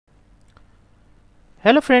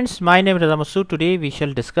Hello friends, my name is Radha. Today we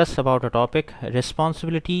shall discuss about a topic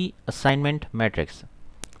responsibility assignment matrix.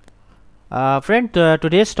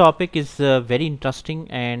 Today's topic is very interesting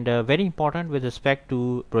and very important with respect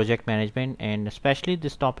to project management, and especially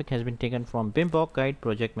this topic has been taken from BIMBOK Guide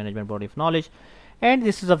Project Management Body of Knowledge, and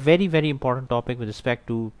this is a very important topic with respect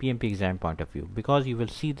to PMP exam point of view, because you will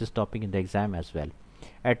see this topic in the exam as well.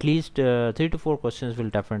 At least 3 to 4 questions will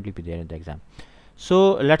definitely be there in the exam.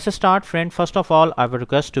 So let's start, friend. First of all, I would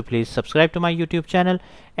request to please subscribe to my YouTube channel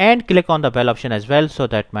and click on the bell option as well, so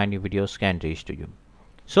that my new videos can reach to you.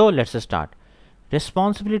 So let's start.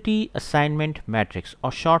 Responsibility assignment matrix,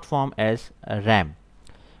 or short form as RAM.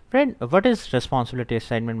 Friend, what is responsibility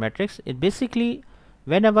assignment matrix? It basically,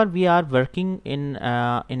 whenever we are working in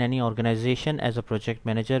any organization as a project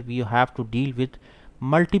manager, we have to deal with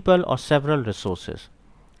multiple or several resources.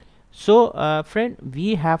 So friend,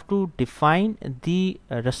 we have to define the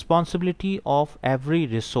responsibility of every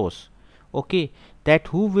resource. Okay, that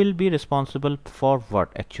who will be responsible for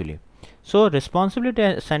what actually. So responsibility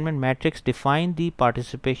assignment matrix define the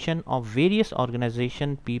participation of various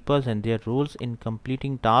organization peoples and their roles in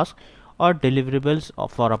completing tasks or deliverables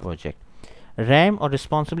for a project. RAM, or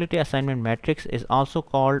responsibility assignment matrix, is also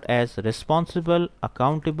called as responsible,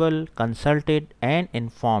 accountable, consulted and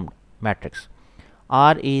informed matrix,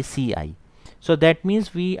 RACI. So that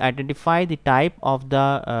means we identify the type of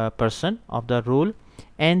the person of the role,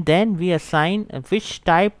 and then we assign which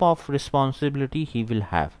type of responsibility he will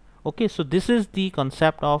have. Okay, so this is the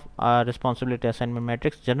concept of responsibility assignment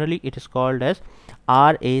matrix. Generally it is called as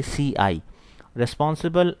RACI,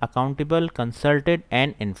 responsible, accountable, consulted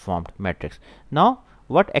and informed matrix. Now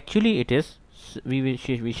what actually it is, we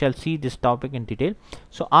shall see this topic in detail.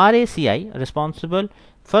 So RACI, responsible,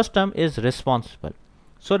 first term is responsible.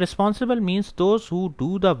 So responsible means those who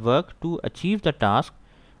do the work to achieve the task.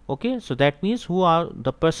 Okay, so that means who are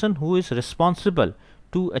the person who is responsible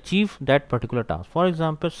to achieve that particular task. For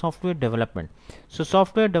example, software development. So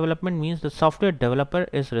software development means the software developer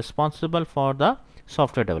is responsible for the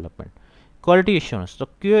software development. Quality assurance,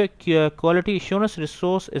 the quality assurance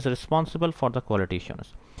resource is responsible for the quality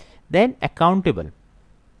assurance. Then accountable.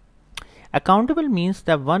 Accountable means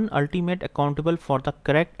the one ultimate accountable for the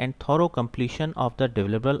correct and thorough completion of the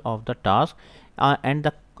deliverable of the task, and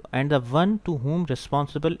the one to whom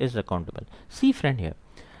responsible is accountable. See friend, here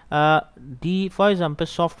for example,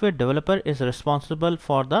 software developer is responsible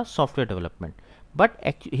for the software development, but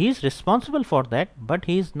he is responsible for that, but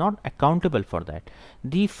he is not accountable for that.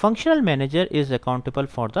 The functional manager is accountable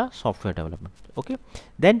for the software development. Okay,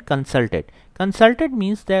 then consulted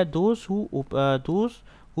means that those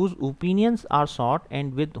whose opinions are sought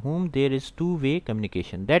and with whom there is two-way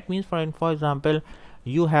communication. That means for example,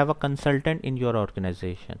 you have a consultant in your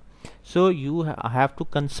organization, so you have to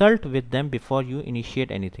consult with them before you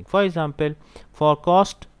initiate anything. For example, for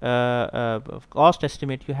cost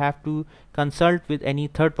estimate, you have to consult with any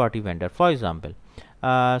third party vendor, for example.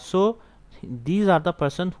 So these are the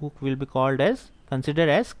person who will be called as, considered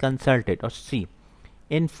as consulted. Or C,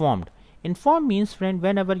 informed. Informed means friend,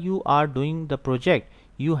 whenever you are doing the project,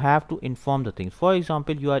 you have to inform the things. For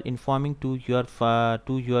example, you are informing to your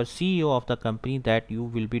CEO of the company that you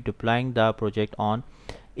will be deploying the project on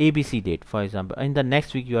ABC date. For example, in the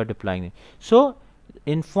next week you are deploying it. So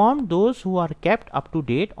inform those who are kept up to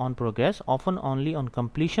date on progress, often only on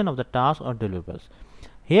completion of the task or deliverables.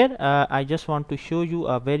 Here I just want to show you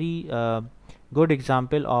a very good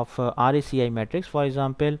example of RACI matrix. For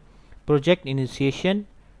example, project initiation,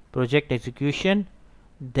 project execution,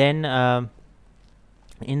 then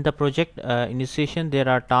in the project initiation there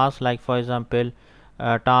are tasks like, for example,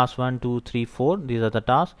 task 1 2 3 4, these are the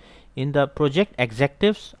tasks. In the project,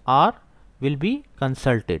 executives will be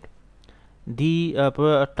consulted. The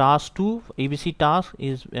task 2 ABC task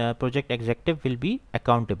is project executive will be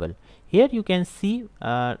accountable. Here you can see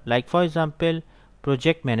like, for example,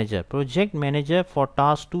 project manager for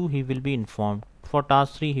task 2 he will be informed, for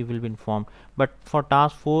task 3 he will be informed, but for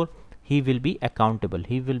task 4 he will be accountable,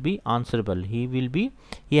 he will be answerable,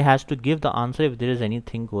 he has to give the answer if there is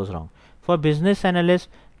anything goes wrong. For business analyst,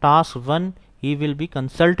 task 1 he will be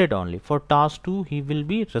consulted only, for task 2 he will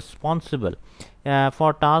be responsible,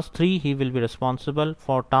 for task 3 he will be responsible,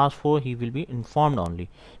 for task 4 he will be informed only.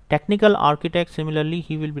 Technical architect, similarly,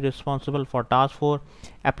 he will be responsible for task 4.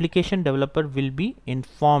 Application developer will be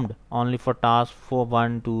informed only for task 4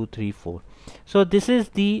 1 2 3 4. So this is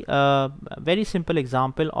the very simple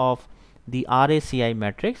example of the RACI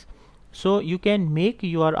matrix. So you can make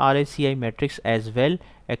your RACI matrix as well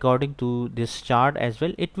according to this chart as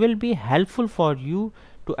well. It will be helpful for you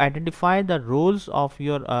to identify the roles of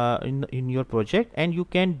your in your project, and you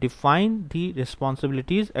can define the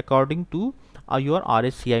responsibilities according to your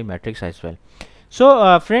RACI matrix as well.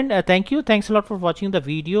 So friend, thanks a lot for watching the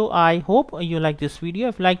video. I hope you like this video.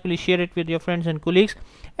 If you like, please share it with your friends and colleagues,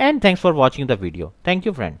 and thanks for watching the video. Thank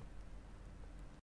you, friend.